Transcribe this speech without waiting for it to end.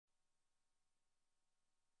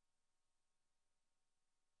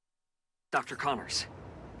Dr. Connors.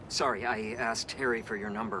 Sorry, I asked Harry for your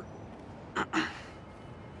number.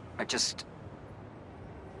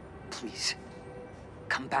 Please,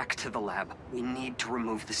 come back to the lab. We need to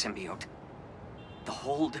remove the symbiote. The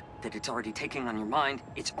hold that it's already taking on your mind,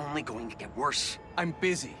 it's only going to get worse. I'm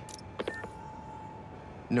busy.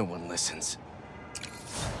 No one listens.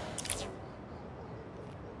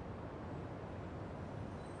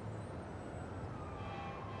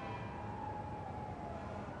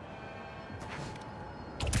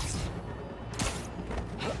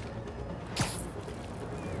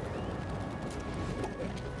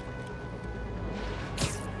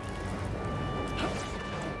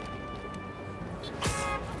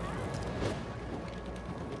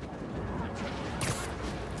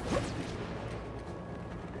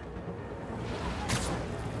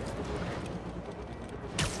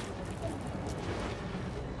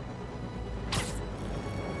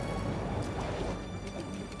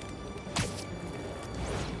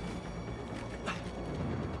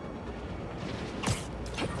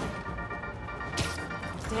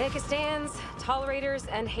 Stands, tolerators,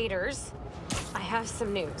 and haters. I have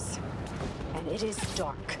some news. And it is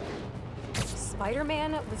dark.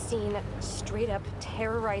 Spider-Man was seen straight up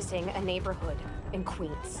terrorizing a neighborhood in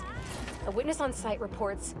Queens. A witness on site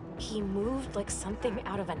reports he moved like something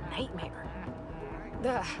out of a nightmare.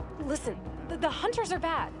 Listen, the hunters are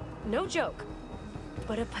bad. No joke.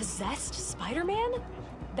 But a possessed Spider-Man?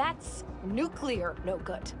 That's nuclear no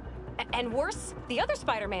good. And worse, the other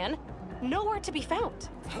Spider-Man, nowhere to be found.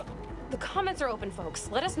 The comments are open, folks.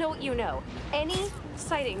 Let us know what you know. Any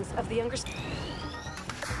sightings of the younger...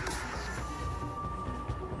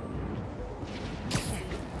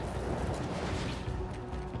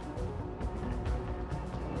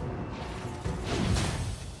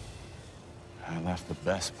 I left the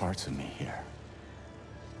best parts of me here.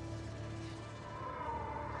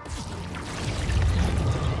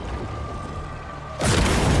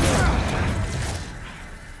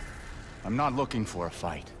 I'm not looking for a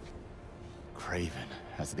fight. Craven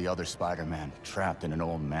has the other Spider-Man trapped in an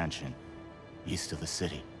old mansion east of the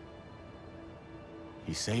city.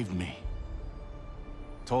 He saved me.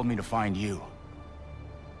 Told me to find you.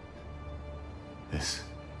 This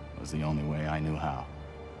was the only way I knew how.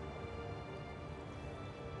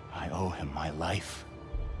 I owe him my life.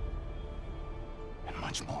 And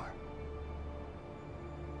much more.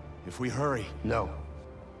 If we hurry... No.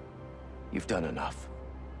 You've done enough.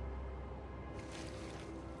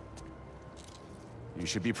 You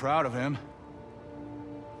should be proud of him.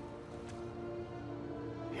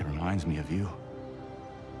 He reminds me of you.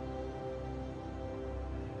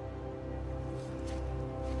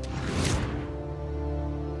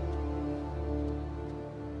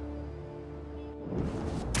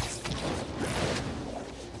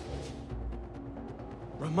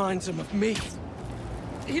 Reminds him of me.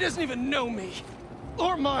 He doesn't even know me.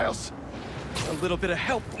 Or Miles. A little bit of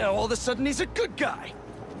help, now all of a sudden he's a good guy.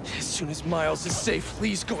 As soon as Miles is safe,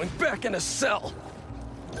 Lee's going back in a cell.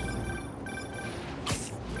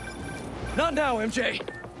 Not now, MJ.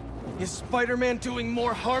 Is Spider-Man doing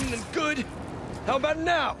more harm than good? How about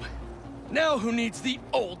now? Now who needs the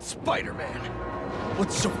old Spider-Man?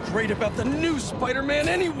 What's so great about the new Spider-Man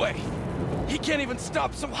anyway? He can't even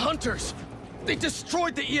stop some hunters. They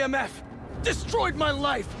destroyed the EMF. Destroyed my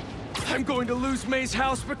life. I'm going to lose May's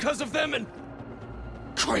house because of them and...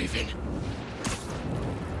 Craven.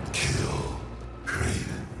 Kill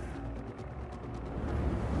Craven.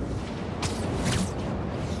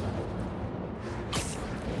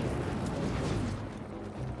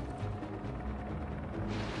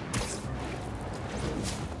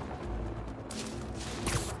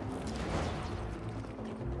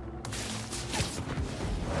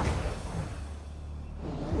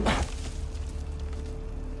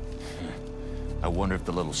 I wonder if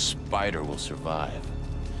the little spider will survive.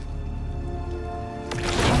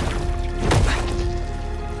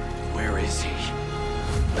 Where is he?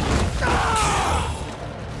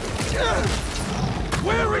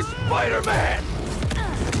 Where is Spider-Man?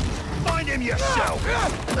 Find him yourself!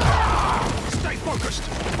 Stay focused!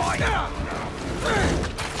 Fight!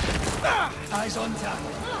 Eyes on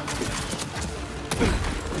target.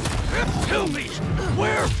 Tell me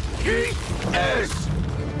where he is!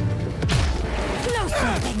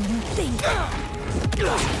 Closer than you think.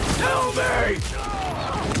 Tell me!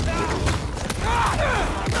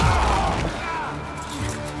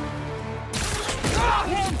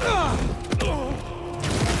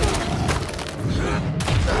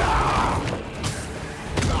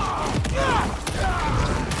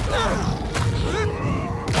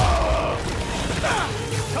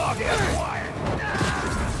 Target acquired!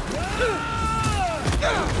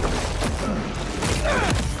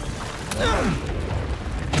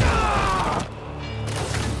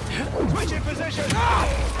 Switch in position!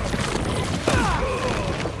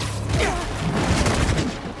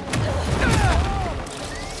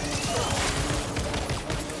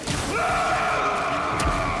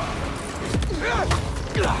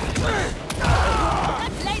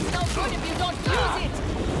 That blade's no good if you don't use it!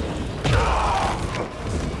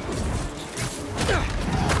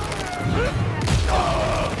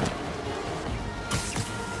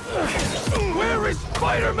 Where is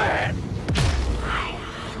Spider-Man?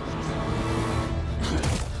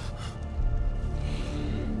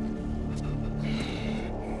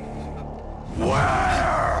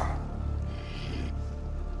 Where?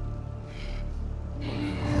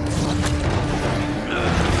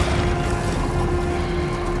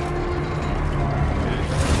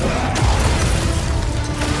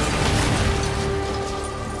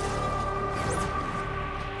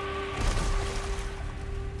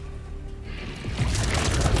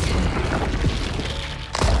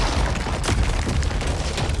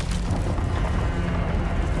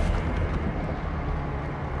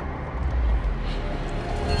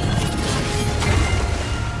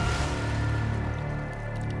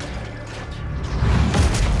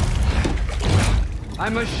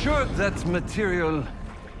 I'm assured that material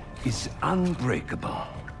is unbreakable.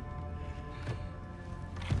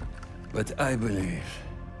 But I believe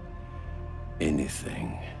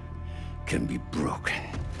anything can be broken.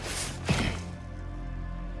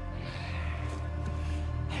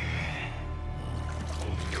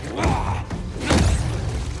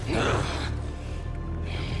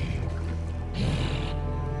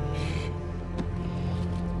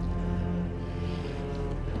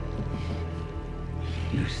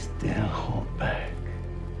 You still hold back.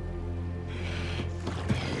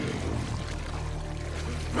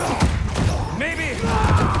 Maybe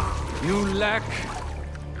you lack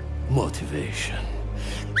motivation.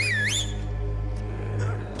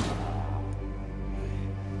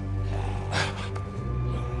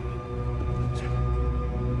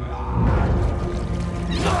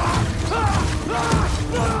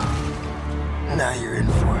 Now you're in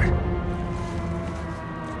for it.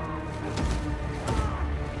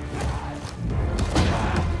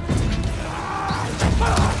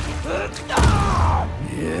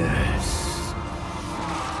 Yes.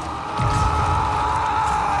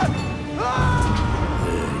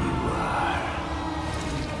 There you are.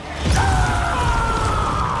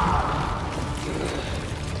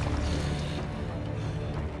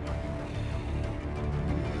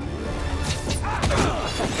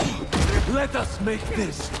 Let us make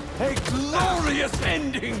this a glorious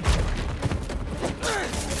ending!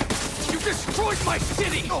 You destroyed my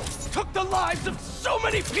city! Took the lives of so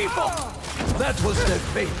many people! That was their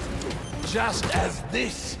fate, just as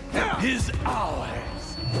this is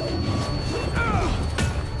ours.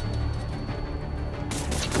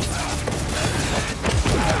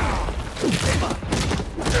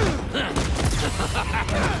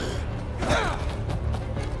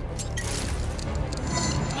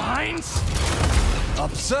 Minds?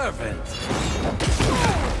 Observant.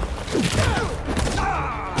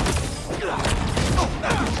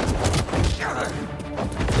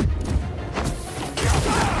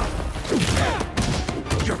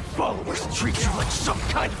 Your followers treat you like some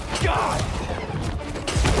kind of god!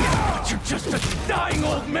 But you're just a dying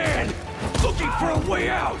old man, looking for a way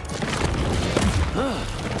out!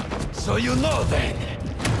 So you know then?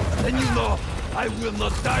 Then you know I will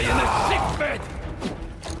not die in a sick bed!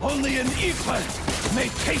 Only an equal may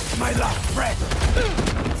taste my last breath!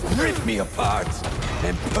 Rip me apart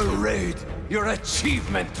and parade your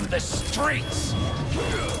achievement to the streets!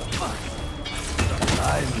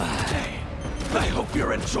 I hope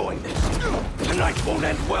you're enjoying this. Tonight won't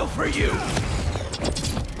end well for you.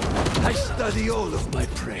 I study all of my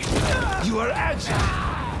prey. You are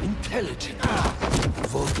agile, intelligent,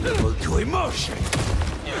 vulnerable to emotion.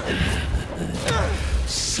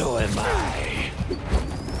 So am I.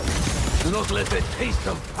 Do not let the taste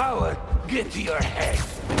of power get to your head.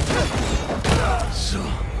 So,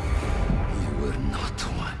 you were not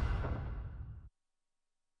one.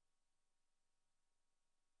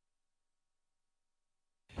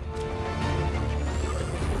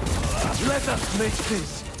 Let us make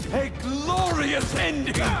this a glorious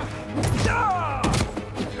ending!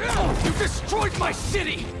 You destroyed my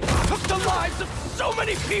city! Took the lives of so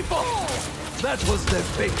many people! That was their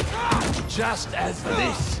fate, just as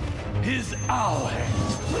this is ours.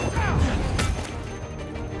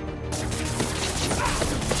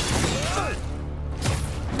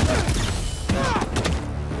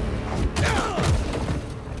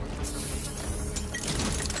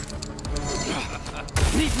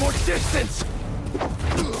 Need more distance!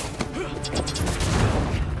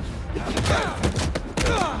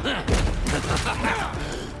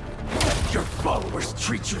 Your followers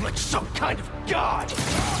treat you like some kind of god!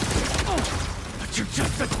 But you're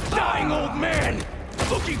just a dying old man,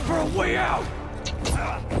 looking for a way out!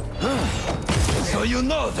 So you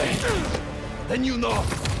know then? Then you know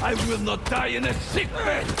I will not die in a sick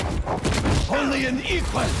bed! Only an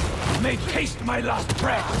equal may taste my last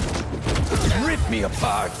breath! Rip me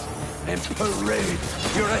apart and parade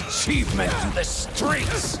your achievement to the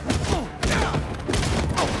streets!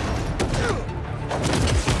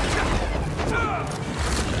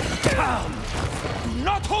 Come! Do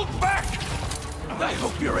not hold back! I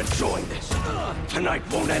hope you're enjoying this. Tonight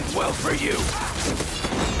won't end well for you.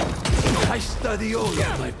 I study all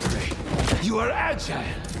of my prey. You are agile,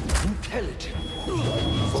 intelligent,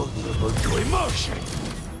 vulnerable to emotion.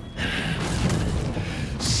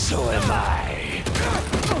 So am I.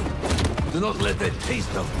 Do not let the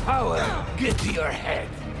taste of power get to your head.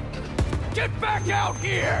 Get back out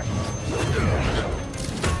here!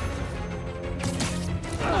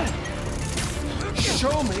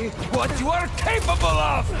 Show me what you are capable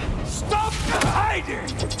of! Stop hiding!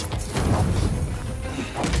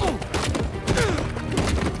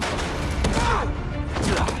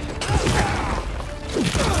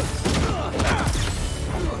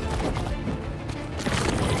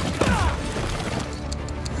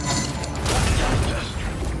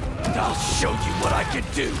 I'll show you what I can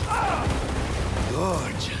do!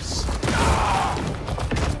 Gorgeous.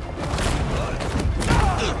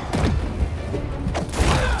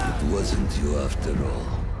 It wasn't you after all.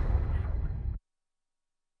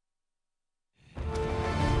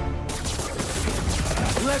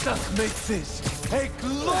 Let us make this a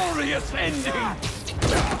glorious ending!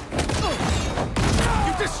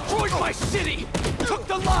 You destroyed my city! Took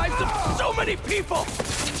the lives of so many people!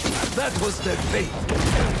 That was their fate,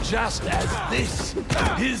 just as this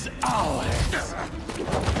is ours!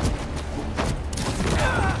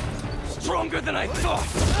 Stronger than I thought!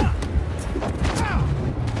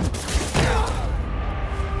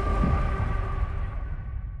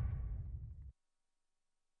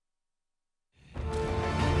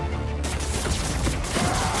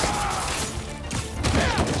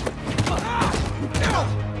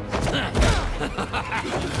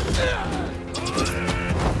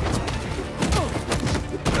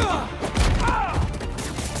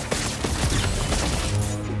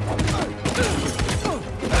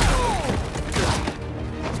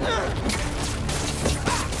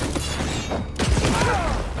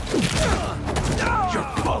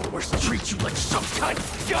 Treat you like some kind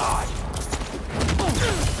of god!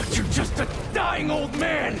 But you're just a dying old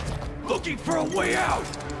man, looking for a way out!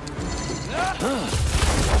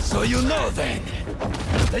 So you know then?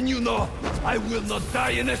 Then you know I will not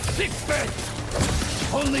die in a sick bed!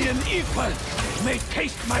 Only an equal may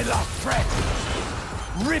taste my last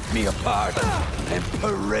breath! Rip me apart and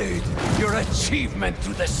parade your achievement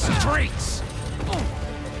to the streets!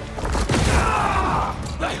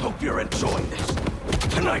 I hope you're enjoying this!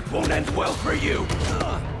 Tonight won't end well for you!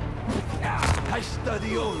 I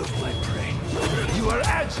study all of my prey. You are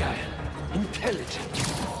agile, intelligent,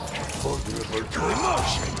 vulnerable to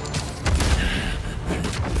emotion.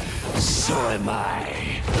 So am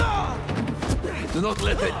I. Do not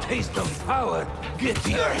let the taste of power get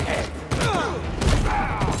to your head.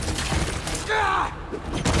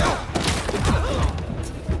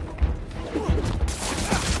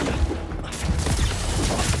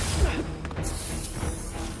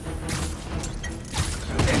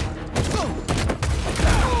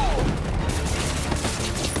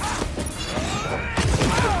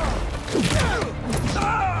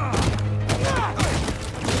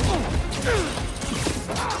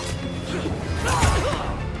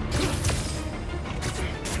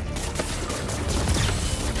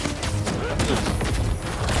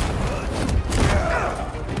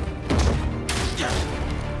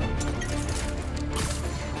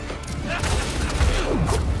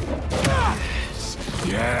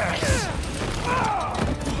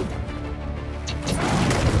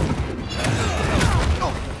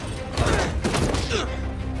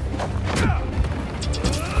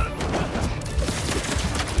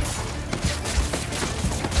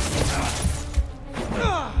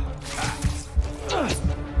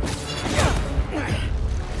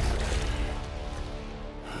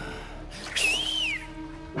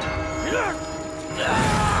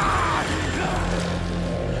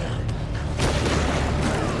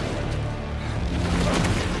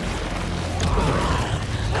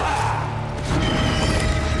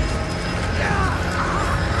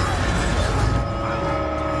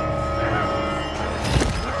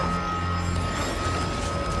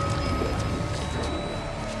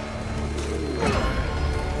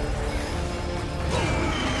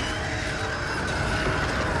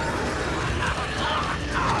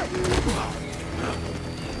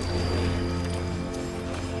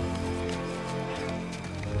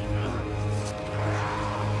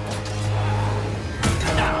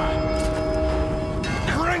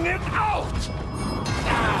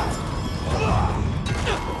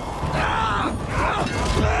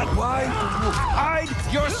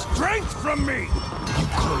 your strength from me! You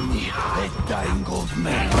call me a dying old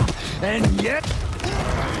man, and yet...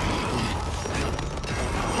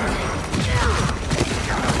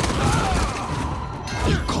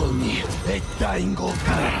 You call me a dying old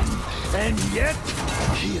man, and yet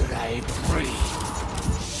here I breathe.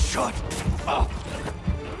 Shut up!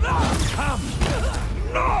 Come!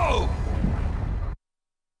 No!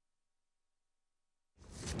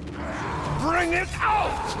 Bring it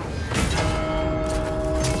out!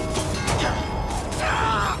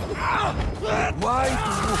 Why do you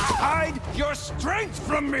hide your strength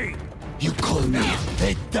from me? You call me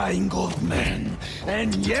a dying old man,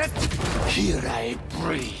 and yet here I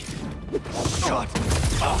breathe. Shut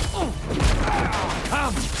up!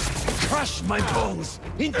 Come! Crush my bones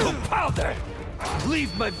into powder!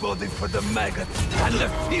 Leave my body for the maggots and the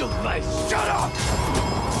field mice! Shut up!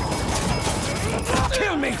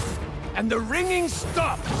 Kill me! And the ringing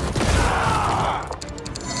stops!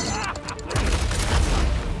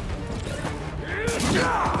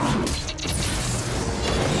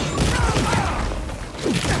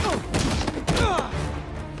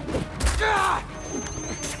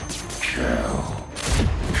 Kill.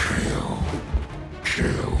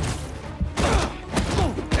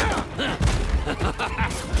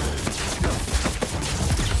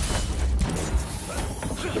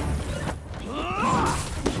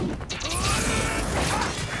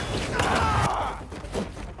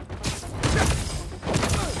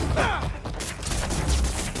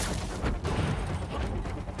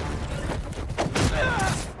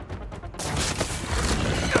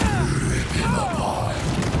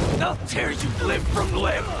 I'll tear you limb from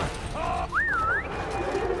limb!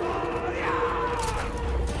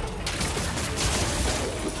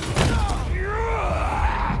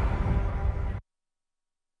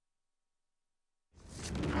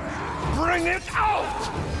 Bring it out!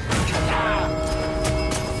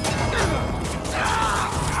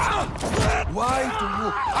 Why do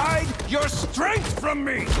you hide your strength from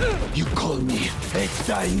me? You call me a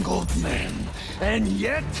dying old man, and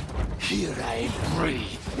yet here I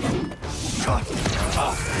breathe. Shut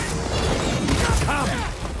up! Come!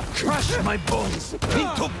 Crush my bones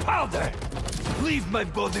into powder! Leave my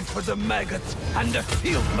body for the maggots and the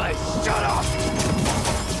field mice! Shut up!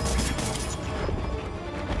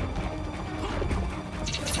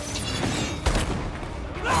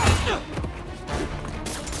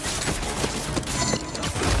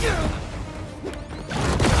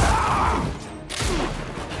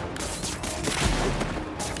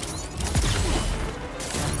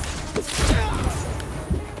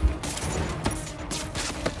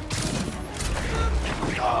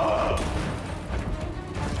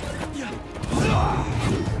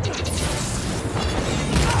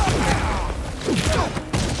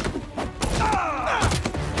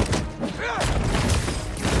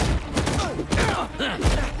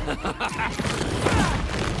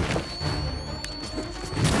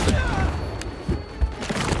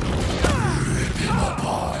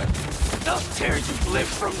 I'll tear you limb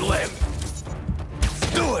from limb!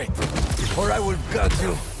 Do it! Or I will gut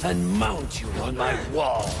you and mount you on my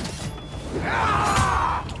wall!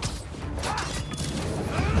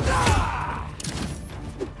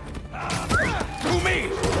 To me!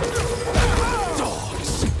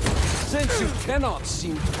 Dogs! Since you cannot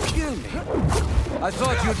seem to kill me, I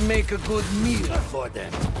thought you'd make a good meal for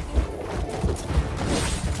them.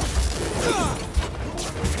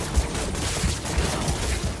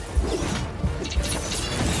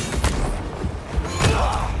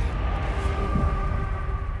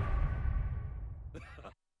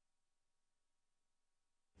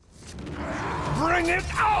 Bring it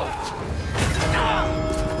out!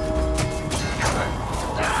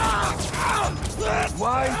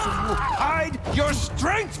 Why do you hide your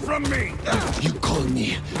strength from me? You call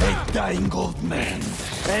me a dying old man,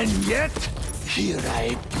 and yet here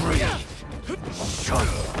I breathe. Shut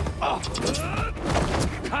up!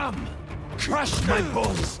 Come! Crush my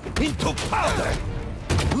bones into powder!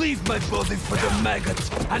 Leave my body for the maggots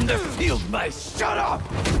and the field mice! Shut up!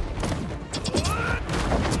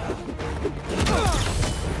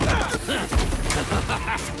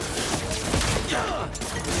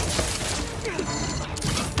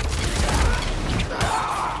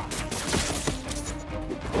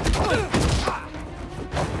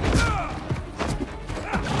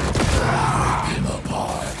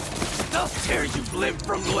 I'll tear you limb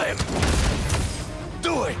from limb!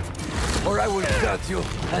 Do it! Or I will gut you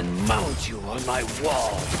and mount you on my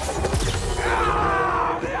wall!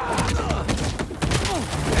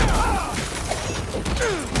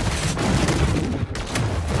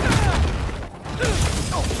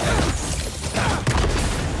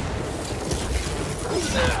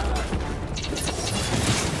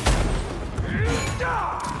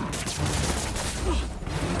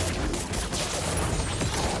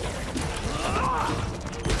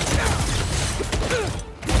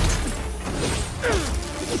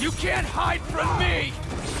 hide from me!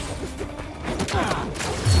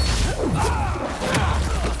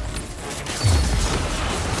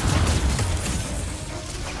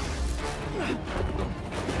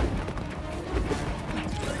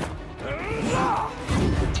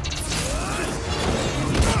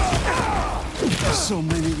 So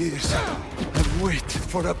many years I've waited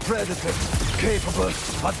for a predator capable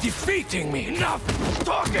of defeating me. Enough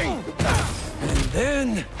talking! And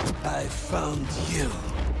then I found you.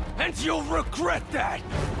 And you'll regret that!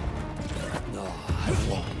 No, I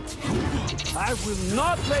won't. I will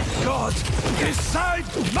not let God decide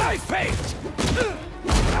my fate!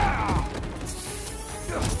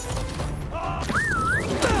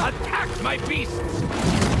 Attack my beasts!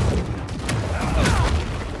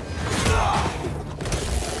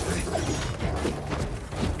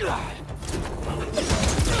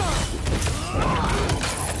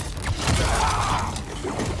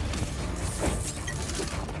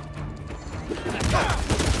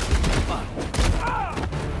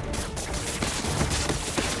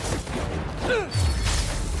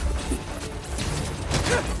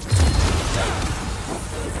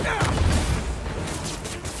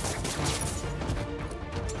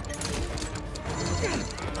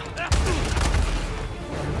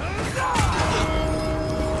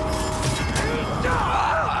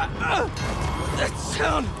 That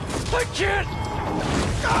sound! I can't!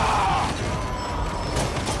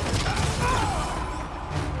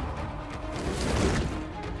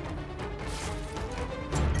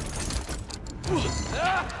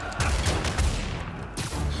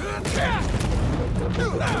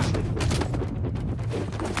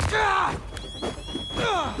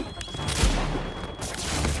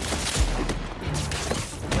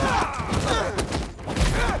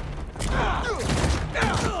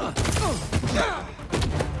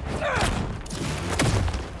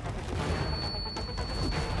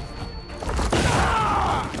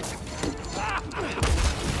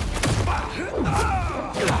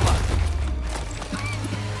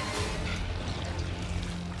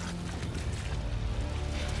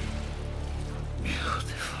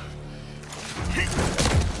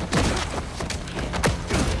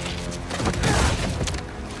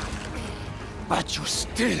 But you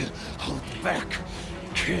still hold back.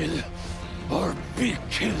 Kill or be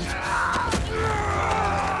killed.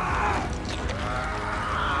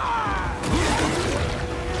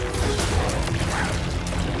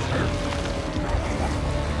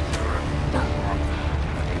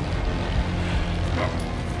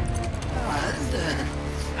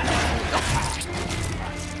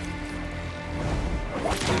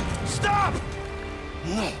 Stop!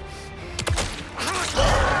 No.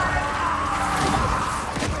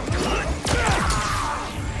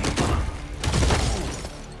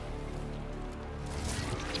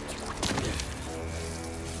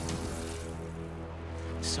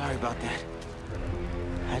 Sorry about that.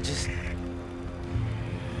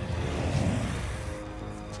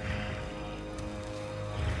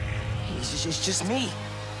 It's just me.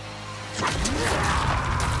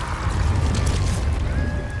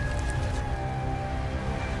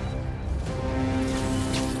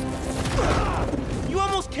 You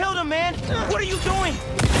almost killed him, man! What are you doing?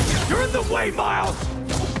 You're in the way, Miles!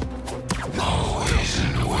 Always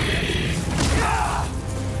in the way.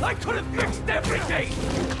 I could have fixed everything!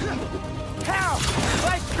 How?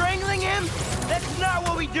 By strangling him? That's not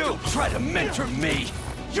what we do! Don't try to mentor me!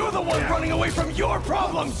 You're the one running away from your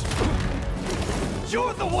problems!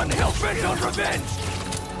 You're the one hell-bent on revenge!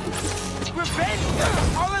 Revenge?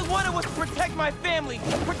 All I wanted was to protect my family!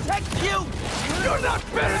 Protect you! You're not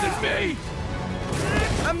better than me!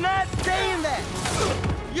 I'm not saying that!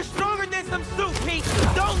 You're stronger than some soup, Pete!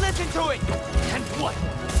 Don't listen to it! And what?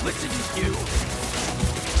 Listen to you!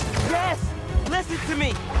 Yes! Listen to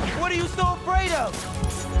me! What are you so afraid of?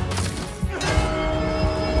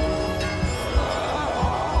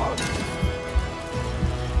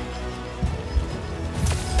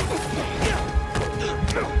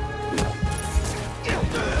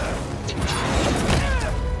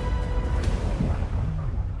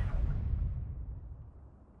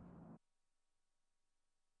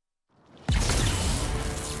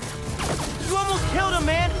 You almost killed him,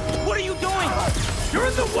 man! What are you doing? You're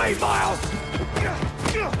in the way, Miles!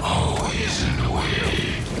 Always in the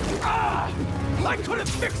way. I could have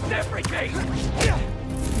fixed everything!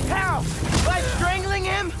 How? By strangling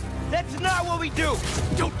him? That's not what we do!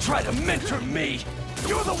 Don't try to mentor me!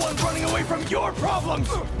 You're the one running away from your problems!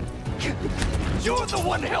 You're the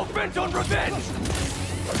one hell-bent on revenge!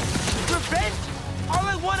 Revenge? All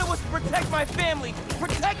I wanted was to protect my family!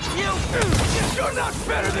 Protect you! You're not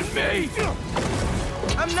better than me!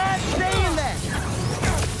 I'm not saying that!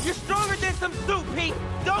 You're stronger than some soup, Pete!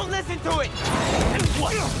 Don't listen to it! And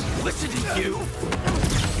what? Listen to you?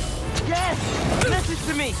 Yes! Listen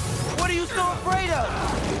to me! What are you so afraid of?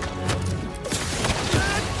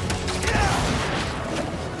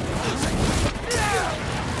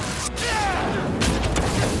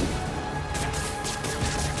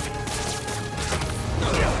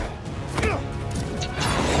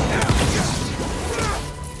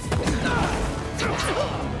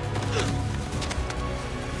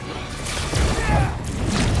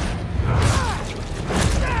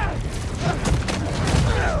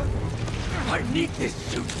 I need this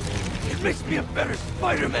suit. It makes me a better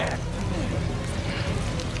Spider-Man.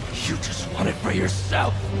 You just want it for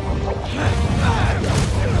yourself.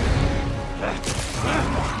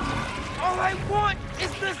 All I want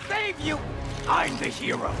is to save you! I'm the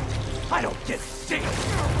hero. I don't get saved.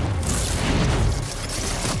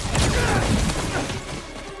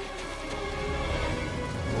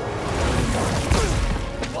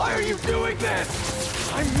 Why are you doing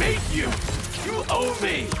this? I made you. You owe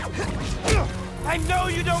me. I know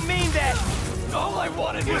you don't mean that! All I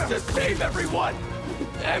wanted was to save everyone.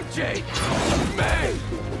 MJ, May.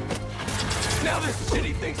 Now the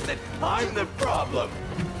city thinks that I'm the problem.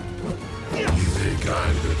 You think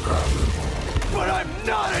I'm the problem? But I'm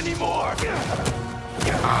not anymore.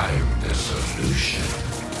 I'm the solution.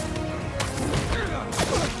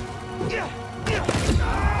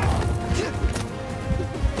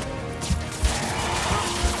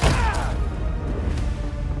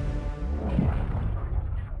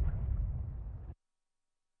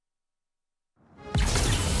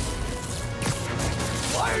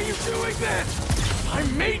 Why are you doing this? I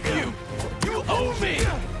made you. You owe me.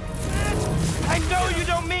 I know you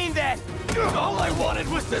don't mean that! All I wanted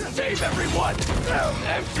was to save everyone.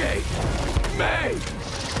 MJ, May.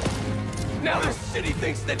 Now the city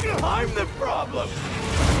thinks that I'm the problem.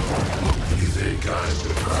 You think I'm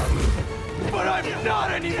the problem? But I'm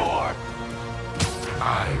not anymore.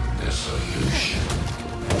 I'm the solution.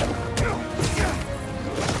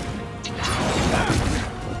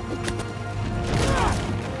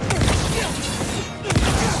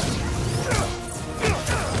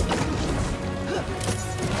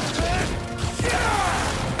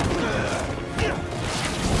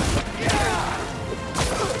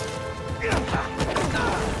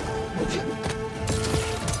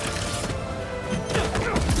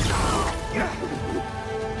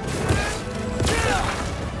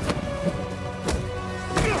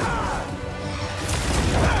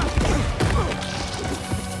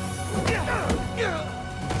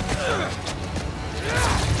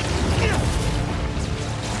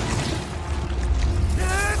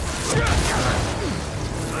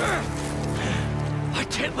 I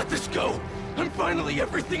can't let this go. I'm finally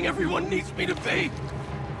everything everyone needs me to be.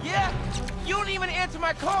 Yeah? You don't even answer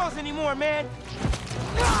my calls anymore, man!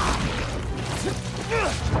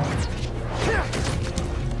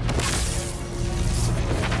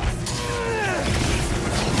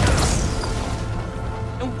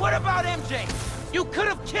 And what about MJ? You could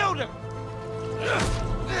have killed him!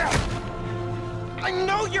 I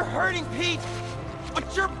know you're hurting, Pete,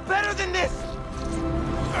 but you're better than this!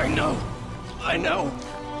 I know,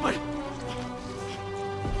 but...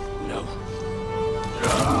 No.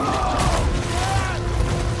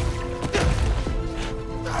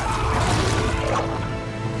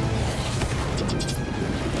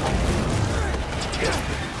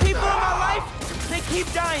 People in my life, they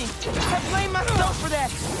keep dying. I blame myself for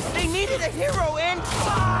that. They needed a hero, and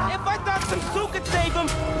if I thought some suit could save them,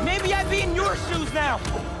 maybe I'd be in your shoes now.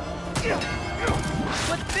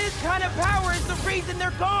 But this kind of power is the reason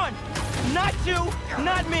they're gone. Not you,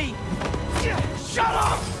 not me. Shut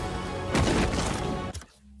up!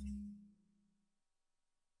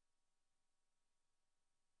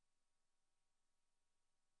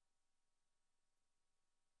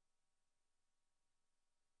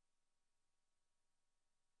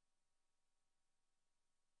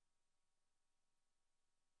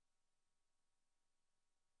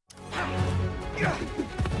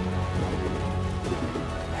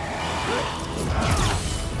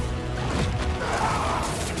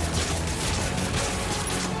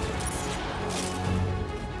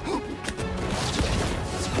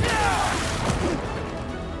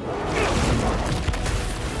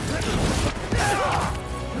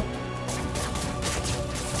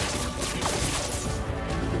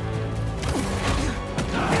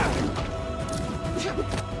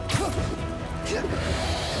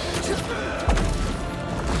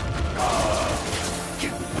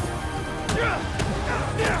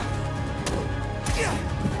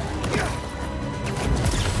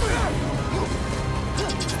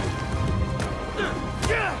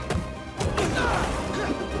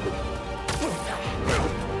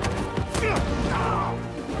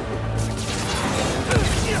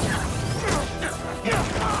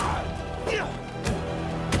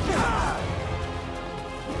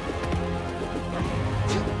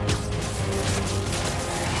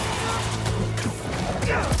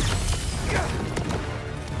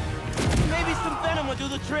 Maybe some venom will do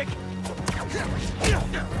the trick.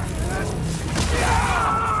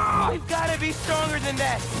 You've got to be stronger than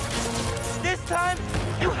that. This time,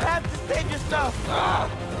 you have to save yourself.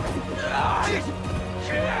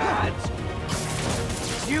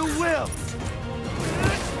 You will.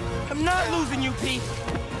 I'm not losing you, Pete.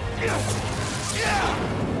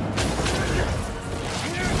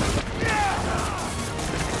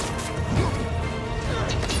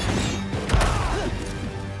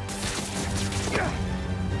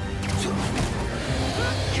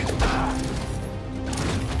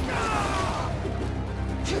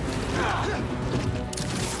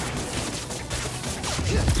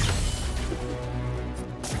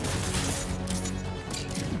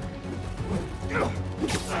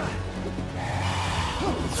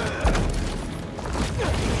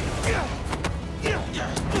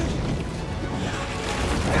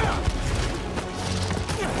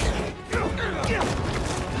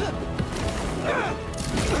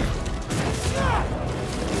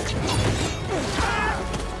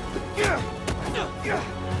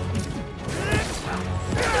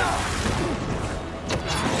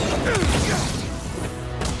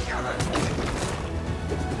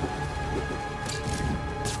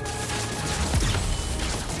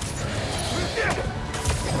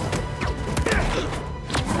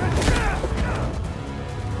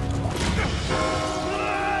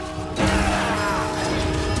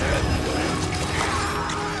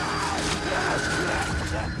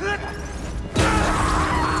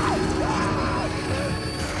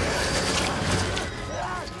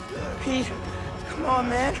 Pete, come on,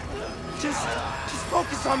 man. Just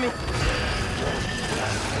focus on me.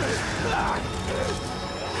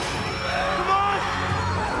 Come on!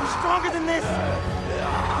 I'm stronger than this.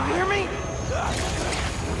 You hear me?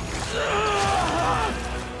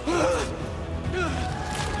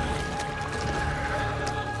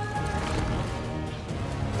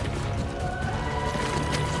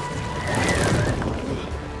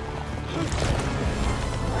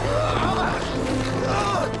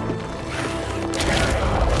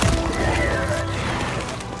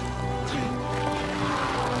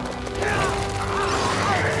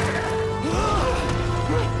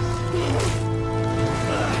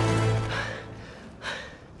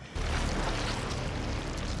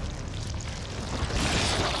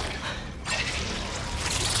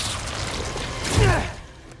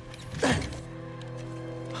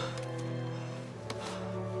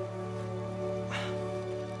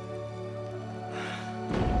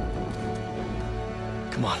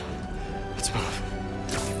 Come on, let's move.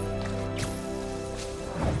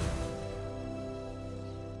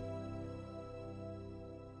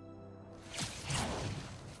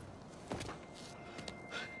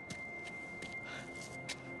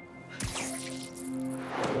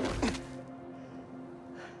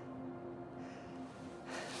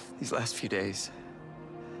 These last few days...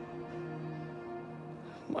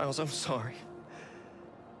 Miles, I'm sorry.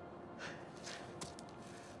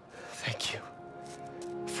 Thank you.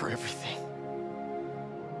 For everything.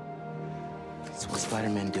 It's what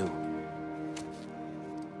Spider-Man do.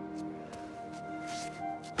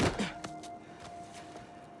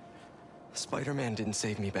 Spider-Man didn't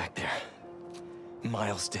save me back there.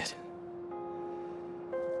 Miles did.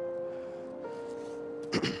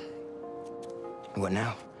 What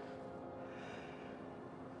now?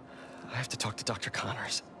 I have to talk to Dr.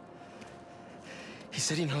 Connors. He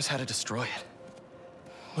said he knows how to destroy it.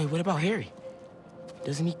 Wait, what about Harry?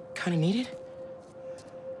 Doesn't he kind of need it?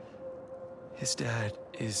 His dad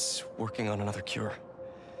is working on another cure.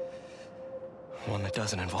 One that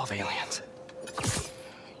doesn't involve aliens.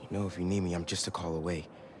 You know, if you need me, I'm just a call away.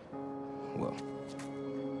 Well,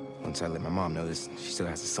 once I let my mom know this, she still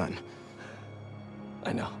has a son.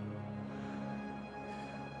 I know.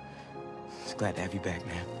 Just glad to have you back,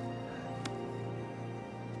 man.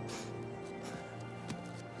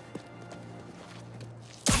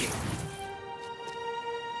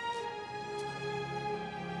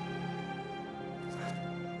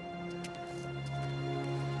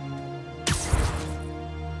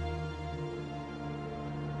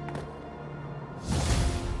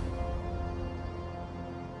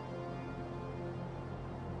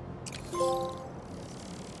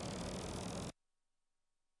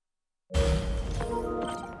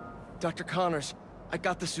 Dr. Connors, I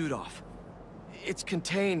got the suit off. It's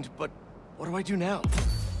contained, but what do I do now?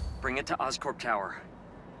 Bring it to Oscorp Tower.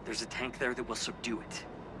 There's a tank there that will subdue it.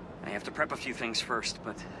 I have to prep a few things first,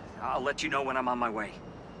 but I'll let you know when I'm on my way.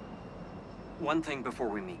 One thing before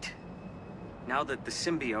we meet. Now that the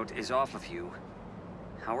symbiote is off of you,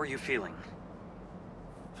 how are you feeling?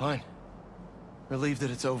 Fine. Relieved that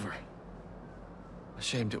it's over.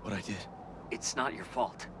 Ashamed at what I did. it's not your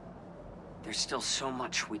fault. There's still so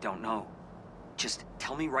much we don't know. Just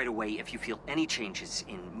tell me right away if you feel any changes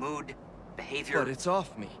in mood, behavior... But it's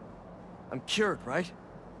off me. I'm cured, right?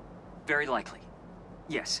 Very likely.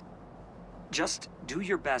 Yes. Just do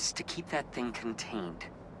your best to keep that thing contained.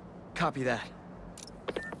 Copy that.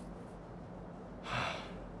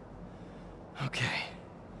 Okay.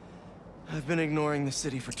 I've been ignoring the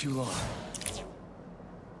city for too long.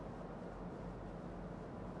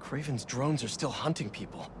 Craven's drones are still hunting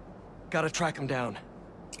people. Gotta track them down.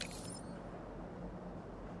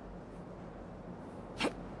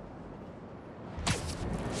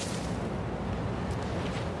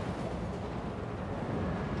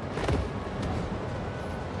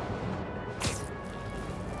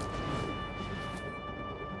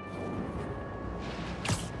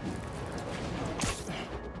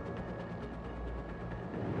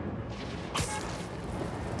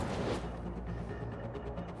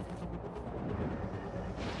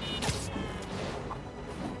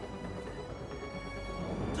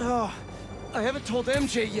 Oh, I haven't told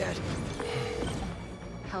MJ yet.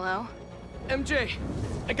 Hello? MJ,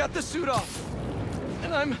 I got the suit off.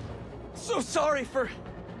 And I'm so sorry for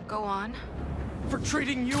Go on.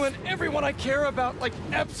 treating you and everyone I care about like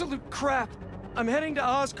absolute crap. I'm heading to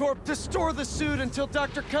Oscorp to store the suit until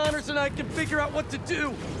Dr. Connors and I can figure out what to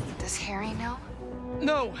do. Does Harry know?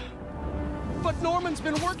 No. But Norman's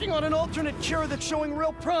been working on an alternate cure that's showing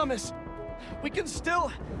real promise.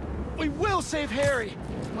 We will save Harry.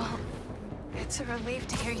 Well, it's a relief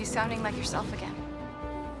to hear you sounding like yourself again.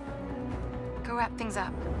 Go wrap things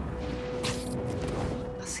up.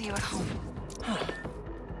 I'll see you at home.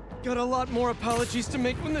 Got a lot more apologies to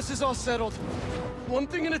make when this is all settled. One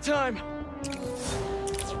thing at a time.